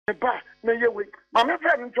pa me ye week ma me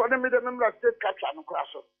friend to them me the member state catch no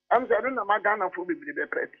crash am say no na Ghana for be be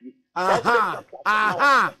pretty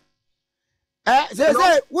say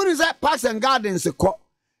what is that Parks and Gardens ko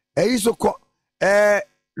so ko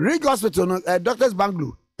Ridge Hospital no Doctors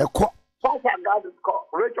Banglo ko Parks and Gardens ko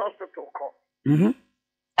Ridge Hospital ko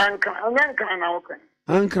and can na okay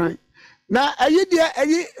and na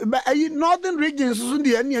ayi northern regions so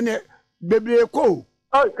dey ne bebre ko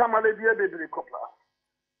come on bebre ko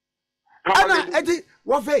ana eti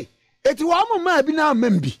wo fe eti wo mama bi na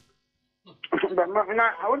mambi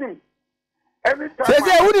na hawnim every time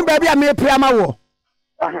say wouldn't baby am e priama wo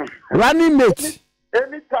running mate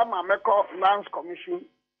anytime I make lands commission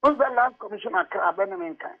who's the lands commission Accra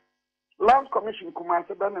Benemenka lands commission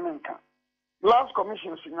Kumasi Benemenka lands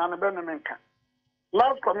commission Sunyana Benemenka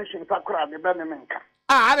lands commission Takura Benemenka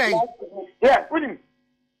yeah with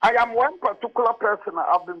I am one particular person.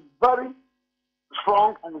 I've been very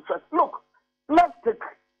strong and said, look, let's take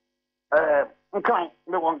the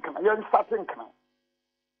one kind. You're starting kind.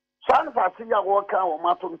 So if I see you walk out or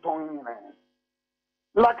maton tongue,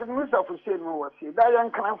 like the Minister of Hussein was here, that young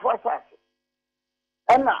kind for us.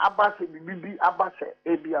 And Abbas Bibi Abbas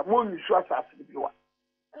Abia Monu Swasa.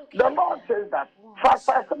 The Lord says that fast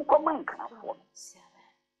and command can afford.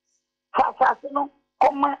 Fast no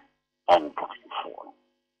command and can afford.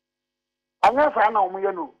 And yes, I know me,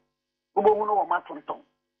 you know, who know what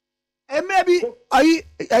and maybe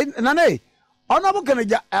Nane, honorable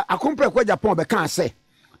can accompany Agyapong be can say.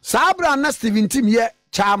 Sabra na 17 year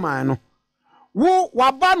chairman. Wo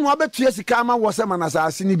waban wa betua sika ma wo se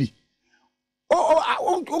manasase ni bi.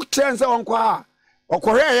 O chance on kwa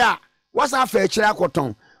okore ya wasa fa kire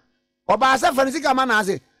akoton. Oba se fa sika ma na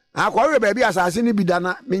ase. Akore ba bi asase ni bi da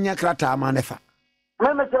na menya krata ma nefa. Me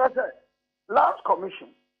tell say last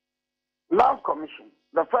commission,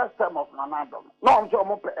 the first term of Adom. No, I'm sure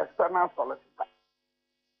I'm external solicitor.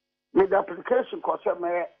 With the application, because I'm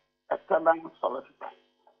external solicitor.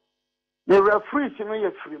 The referee, you know,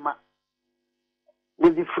 you're free man.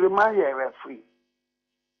 With the free man, you're free.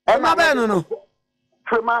 And my no.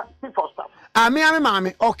 Free man, for staff.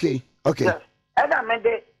 Mommy. Okay. Yes. And I made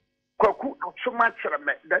the Kwaku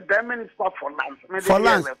the minister for lands. For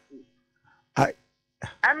lands.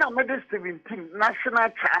 And I made the 17 national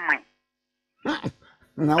chairman. Na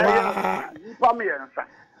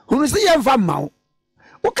who see you from Mau?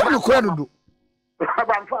 What kind of credit do?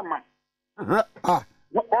 Woman family.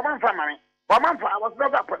 I was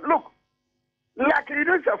not up. Look, like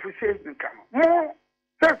leaders of association come. More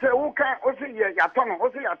say who can also hear your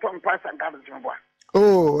tongue pass and gather some boy.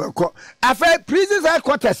 Oh, I felt prisons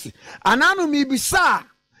headquarters. And I know me be sir.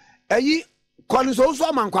 Collins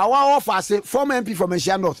also man kwa offer former MP from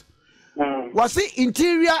Asia North. Was the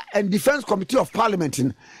Interior and Defense Committee of Parliament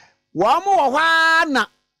in Wamo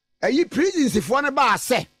prisons if one bar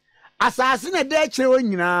say assassin a day chewing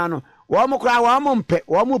no Wamo cry Wamompe,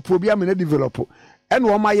 Wamo probium in a developer, and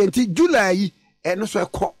Wama Yanti July and so a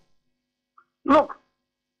look,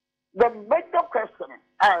 the better question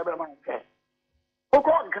I remember say, who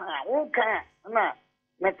can now,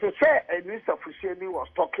 let us say a minister of was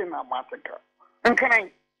talking about Accra. And can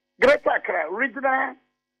I Greater Accra regional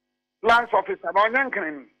lands officer on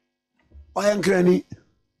Yankranny.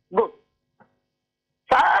 Good.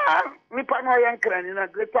 Sir, we pay no Yankranny na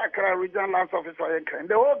Greater Accra regional lands officer Yankranny.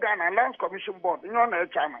 The whole Ghana Lands Commission Board, you know na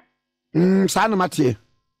chairman. Sana Mathieu.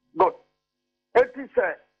 Good. It is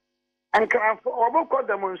and can for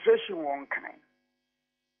demonstration one kind.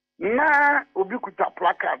 Na ubikuta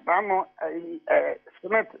placard na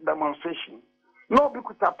Senate demonstration. No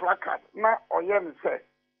ubikuta placard na Oyem say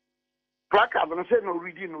placard and say no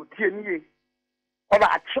reading no TNA or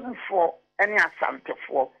action for any Asante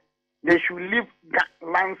for they should leave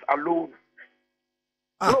lands alone.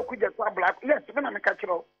 No, could just black. Yes, when I'm a catcher,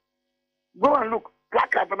 go and look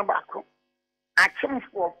placard on the back. Action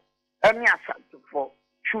for any Asante for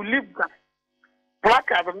should leave that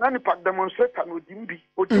placard and then part demonstrate and would be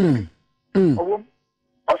or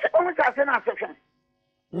also only as an action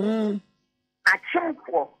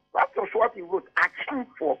for that was what he wrote. Action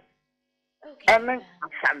for. And then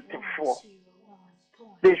Asante for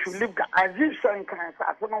they should live as if saying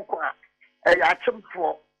a action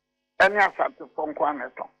for any Asante for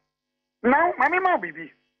Kwaneto. Now, Manima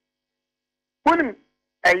Bibi, when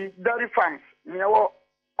a dairy farms near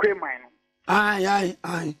Quay Mine.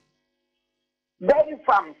 Aye. Dairy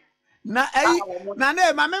farms. Na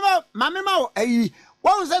mamma,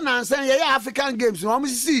 what was an answer? African games, no,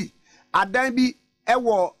 see, a damn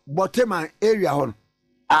ewo Botema area on.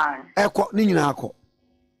 Eko ninyina ako.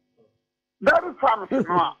 Dairy farms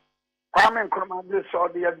no. Kwame Nkrumah saw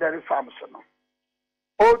the dairy farms no.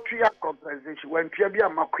 Otria compensation when Pia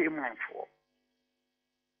Macquaman for.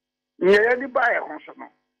 Nearly buy a consono.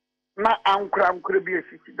 Na Ankram could be a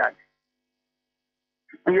city that.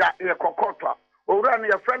 Ya Cocota, or run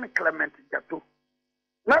your friend Clement Jato.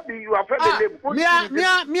 Not be you are friendly.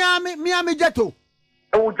 Miami Jato.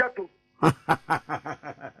 Oh, Jato.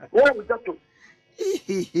 Where was Jato?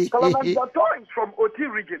 Clement Jato is from Oti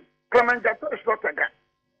region. Clement Jato is not a guy.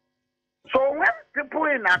 So when people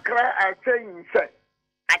in Accra are saying, say,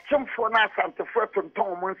 I come for now, Santa Fe from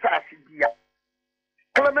Tom Monsasidia.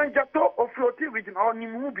 Clement Jato of Oti region or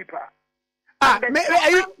Nimubipa.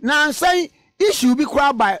 Now I'm saying issue be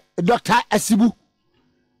crowd by Dr. Asibu.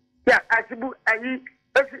 Yeah, Asibu,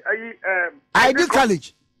 I did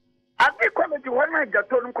college. I did college when I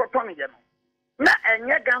got on Cotton again. Na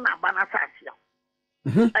Gana Banasasia.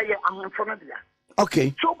 I am from India.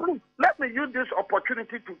 Okay. So please, let me use this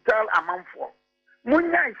opportunity to tell Amam for.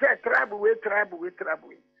 Munya is a trouble with.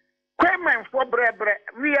 Quayman for Brebre,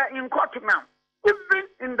 we are in court now. Even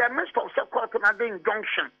in the midst of the court and the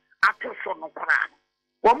injunction, after so no crime.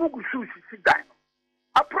 Wamugu Susi Dino.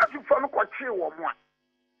 A project for no Kwachi or one.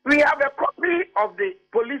 We have a copy of the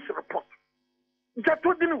police report.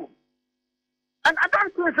 Jato dinu. And I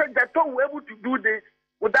don't think that Jato were able to do this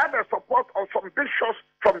without the support of some bishops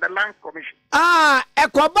from the Lands Commission.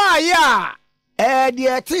 Ekoba ya.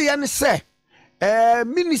 The TN say,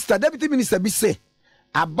 Minister, Deputy Minister, be say,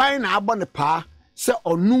 abai na abone pa say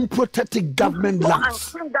onum protected government lands. And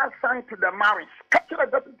send that sign to the Marines. Catch the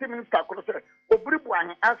Deputy Minister could say,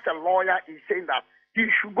 Obribuani, as a lawyer, is saying that he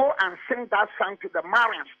should go and send that sign to the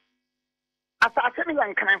Marines. As I said,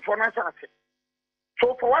 I'm kind for us.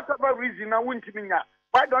 So for whatever reason, I wouldn't mean,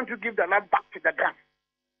 why don't you give the land back to the gun?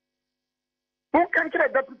 Who can tell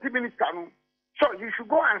the Deputy Minister? So you should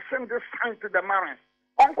go and send this sign to the Marines.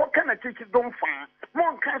 Uncle Kennedy don't find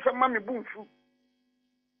more cancer money boom food.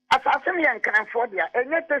 As I say, I'm kind for their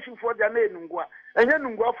and yet for their name, and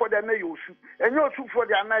then go for their nail soup, and your soup for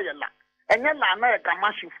their nail, and then I can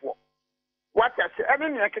mash for. What I say, I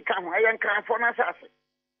didn't come, I am kind for us.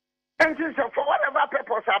 And for whatever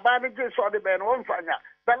purpose, about the case or the Ben won't find out.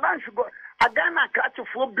 The land should go again. I catch a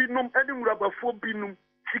 4 binum, and rubber 4 binum.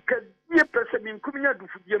 She can be a person in Kumia do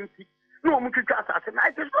for the empty. No, Mutukas, and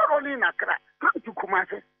it is not only in Accra, come to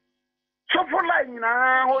Kumasi. So for like in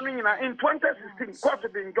 2016, cause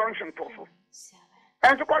of the injunction also.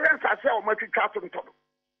 And to call them, I say, or Mutukas and Toto.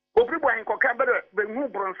 Obribuan in Cocabre, the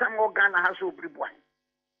Mcbrown, some organ has Obribuan.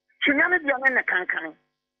 She never be on the cancan.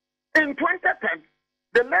 In 2010,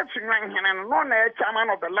 the late and non-chairman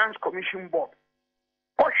of the Lands Commission Board.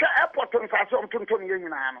 Osha Airport and Sassonton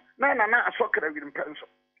Union, Nana, a soccer in pencil.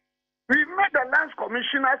 We met the Lands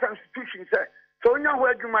Commissioners and institutions, so now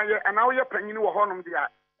where you may and now you're paying you a honor there,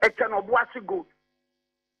 a can of what's good.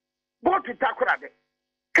 Go to Takurade.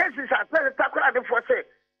 Cases are very Takurade for say,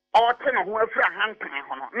 or 10 of whoever a hand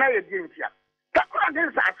time honor, nay against ya.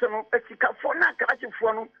 Takurade is arsenal, a Sikafona,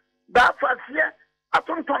 Kachifonu, that first year.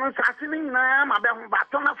 Atonton sasini na ma be ho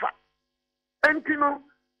batona fa entino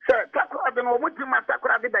se takura de no muti ma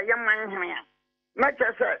takura de be yemman hene na che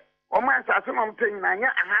se o man sasini no mten na nya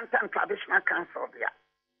ahanta traditional council dia.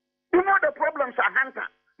 You know the problems ahanta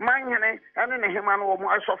man hene ene ne hema no mo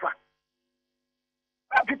asofa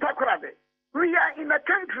takura de. We are in a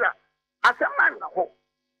country as a man ho.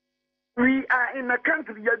 We are in a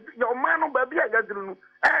country your man baby agadru no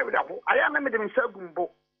we da ho aya na me dem sagumbo.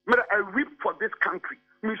 I weep for this country.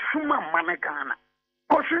 Misuma Managana.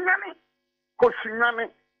 Koshinane.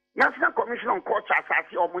 National Commission on Courts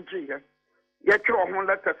Assassin or Muji. Yet your own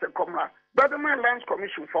letters come. But the Lands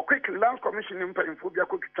Commission for quickly Lands Commission in Phobia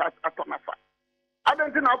could start at Tonafa. I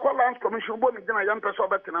don't think I'll call Lands Commission, but I am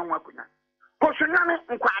persuaded in Wakuna. Koshinane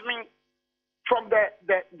inquiring from the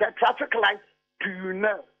traffic light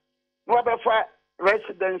to whatever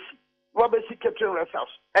residency, whatever secretary resource,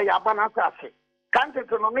 a Yabanatase. Can't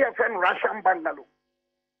it know me a friend Russian Bangalo?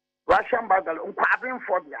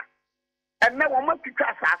 For there. And now I'm not to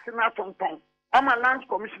assassin on tongue. I'm a Lands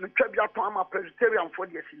Commission, I'm a Presbyterian for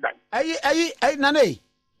the Sidan. Ay, Nane.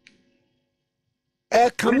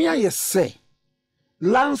 Come here, you say.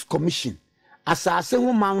 Lands Commission, assassin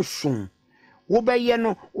woman soon.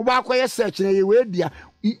 Ubayeno, Ubakoya search in a way, dear.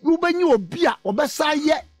 Ubanyu beer,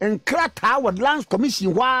 Obesaye, and Krata, what Lands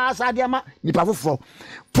Commission was Adiama, Nipafo.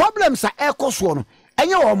 Problems are Ekosiisen, and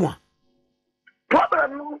your more.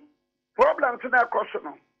 Problem to that question.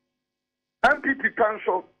 NPP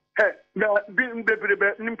council, being the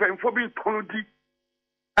Nimpen for being Tonudi,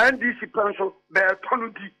 NDC council, bear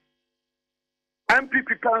Tonudi,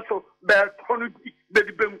 NPP council, bear Tonudi, the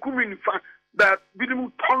Benkumin fan, that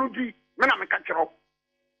Bidimu Tonudi, when I'm a catcher.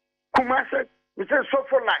 Kumase, We say so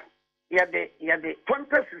for line. Yeah, the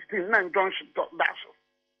 2016 injunction that's all.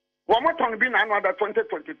 One more time be another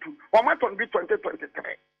 2022. One more time be 2023.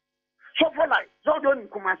 So for like, so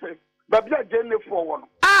don't come and say, but be a journey for one.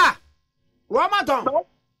 Ah! One more time.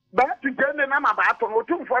 But to journey number about on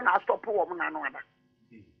 2 for now stop woman another.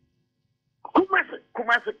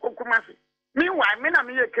 Kumasi. Meanwhile, me na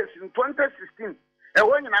me case in 2016. And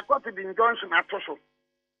when I got to the injunction at Tosho,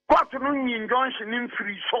 got to know injunction in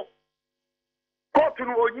free so. Got to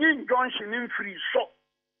know injunction in free so.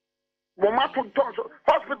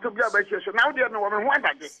 Hospital be a now they are no woman one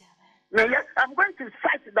day. Now, I'm going to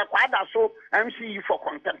cite the Kwadwo MCE for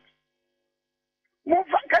contempt. Move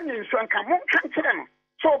can you can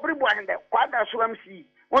so everyone the Kwadwo MCE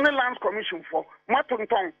only lands commission for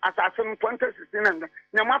Matunton assassin 2016 and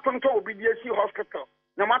Namatunton will be the hospital.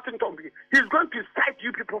 Namatunton he's going to cite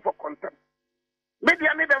you people for contempt. Maybe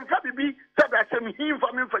I made them be said that some him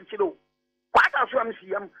for me for Chilo. Kwadwo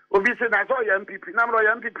MCE will be said as all your NPP, number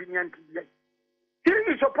your NPP. He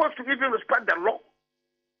is supposed to even respect the law.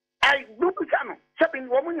 I do channel, stepping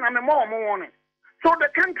woman and a more morning. So the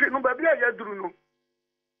country no baby I do no.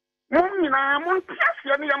 Mumina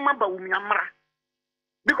Mumba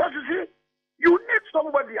because you see, you need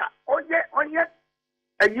somebody oh yeah,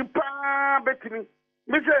 and you bet me.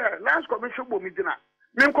 Mr. Lance Commission Bomidina.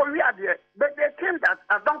 But they think that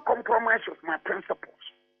I don't compromise with my principles.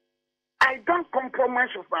 I don't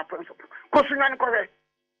compromise with my principles. Because you are correct.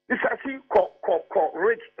 It's a see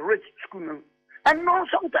rich school. And no,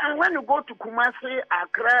 sometimes when you go to Kumasi,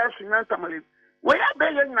 Accra, Sinantamali, where are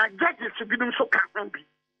they judges to be them so can't be?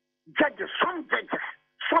 Judges, some judges.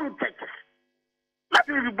 Let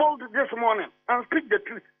me be bold this morning and speak the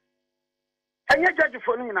truth. And your judge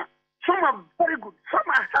for Nina, some are very good, some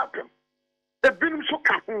are helping. The bill so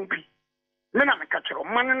can't be. Nina Makacho,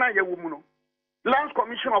 Manana Yawumuno, Lands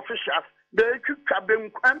Commission officials, the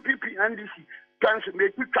NPP and DC, Council, they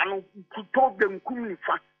to talk them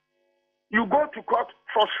Kumifa. You go to court,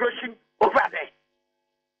 frustration over there.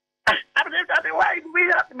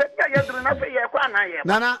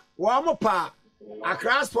 Nana, Wamopa,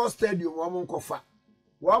 Accra Sports Stadium, Wamonkofa,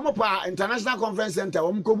 Wamopa International Conference Center,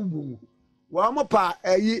 Wamkobu, Wamopa,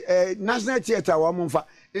 National Theatre, Wamonfa,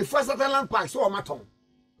 a first Land Park, so Maton.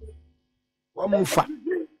 Wamonfa.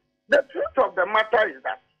 The truth of the matter is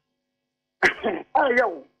that,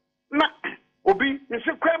 Obi, you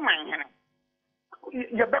should claim my hand.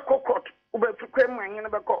 You better court.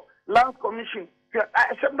 Land Commission.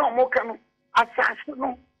 I said no more can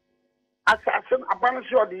assassin abandon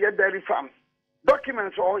the dairy farms.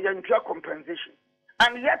 Documents or your compensation.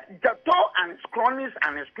 And yet Jato and his cronies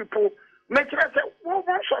and his people make sure that one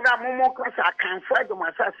shot that more class I can fight the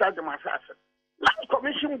assassin. Land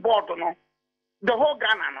Commission board no. The whole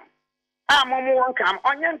Ghana no. Momo come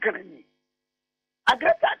onion canny. I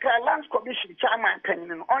get that Land Commission chairman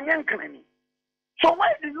penny onion canny. So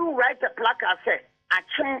why do you write a plaque and say,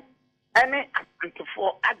 Action any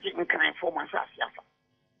for Agyapong for myself?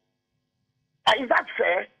 Is that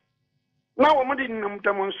fair? Now we're doing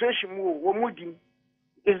demonstration.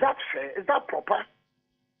 Is that fair? Is that proper?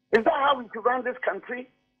 Is that how we should run this country?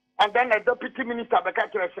 And then a deputy minister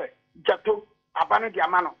said, Jato, Abane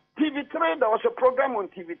Diamano. TV3, there was a program on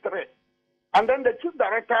TV3. And then the chief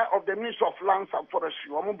director of the Ministry of Lands and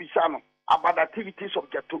Forestry, Bisano, about the activities of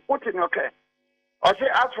Jato. What in your care? I say,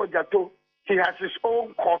 as for Jato, he has his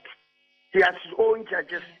own court, he has his own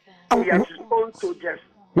judges, he has his own soldiers.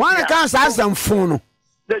 One can't ask them phone.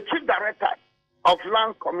 The chief director of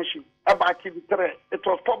Land Commission about TV3, it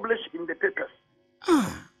was published in the papers.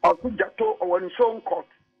 Of Jato on his own court,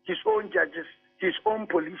 his own judges, his own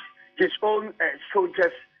police, his own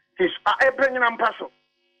soldiers, his bringing and paso.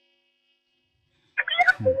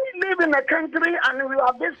 We live in a country and we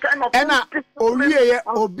have this kind of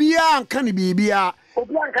Obia and Canny Bibia.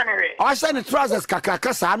 Obian Canary. I send the trousers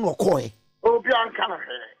Kakakasa no koi. Obian Canary.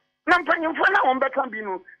 Nampany Fana on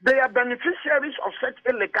Becambino, they are beneficiaries of such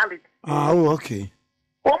illegality. Oh, okay.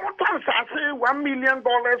 One more time, I say $1 million,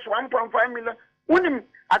 1.5 million. When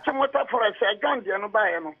at some water for a second, you know, by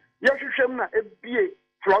yes, you should not be a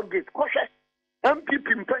floodgate. Kosher.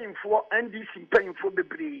 NPP paying for NDC paying for the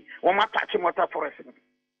breed. Or my touching water for a second.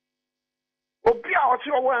 Obia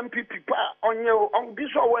also NPP on your on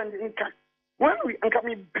this or when in when we and come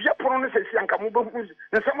be a promise and come over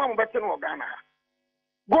and someone better no Ghana.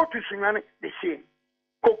 Go to Sinane the same.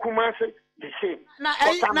 Kokumase the same.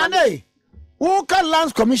 Nane. Who can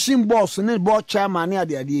Lands Commission boss and board chairman near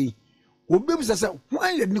the idea? Obi say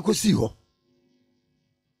why did you see her?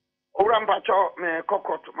 Orampacho me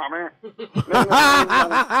kokot mama.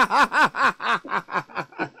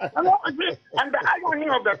 And the irony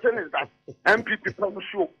of the thing is that NPP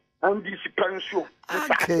show and DC show.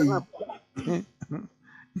 Okay.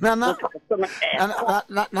 Nana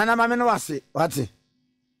mame no wase wati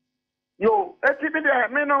yo etibi de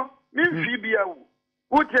me no mi fibia wo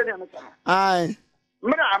utie ne nka ai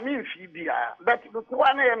mra mi fibia that the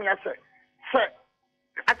one am ya say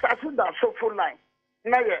asase da so full line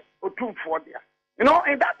na ye otumfo dia you know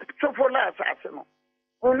in that so full line asase no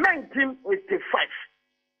in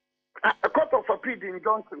 1985 a court of appeal in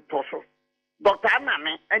Johnson Toso Dr.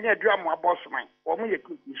 Anane and your drum boss man, or me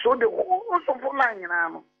so the whole of line in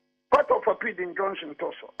Amo, Court of Appeal in Johnson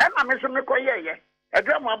Toso. And I'm Mr. McCoy, a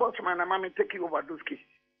drum boss man, and mammy taking over those cases.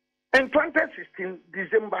 In 2016,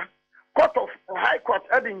 December, Court of High Court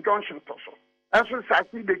in Johnson Toso. And so I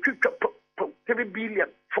see the 3 billion,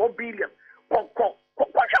 4 billion.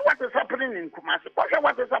 What is happening in Kumasi?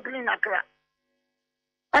 What is happening in Accra?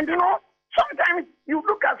 And you know, sometimes you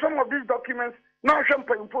look at some of these documents. No,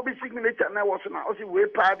 champagne for be signature and I was now also way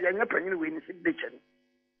party and you're paying away in signature.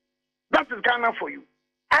 That is Ghana for you.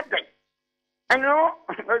 Addo. And no,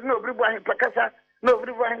 everybody in Prakasa, no,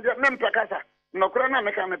 everybody in Prakasa, no, Krana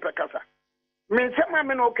Mekana Prakasa. Mean some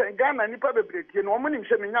men okay, Ghana, Nipa Breaky, no one in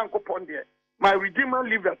Semin Yanko Pondia. My Redeemer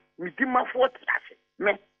liver, Redeemer 40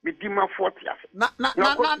 me, Redeemer 40 na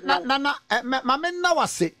mamen na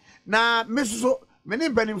wase, na Mrs. Many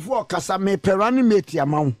Benifo Casa me perani mate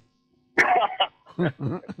amount.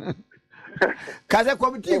 Kaze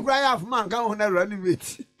committee cry of man can run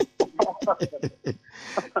it.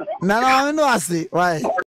 No, I say why.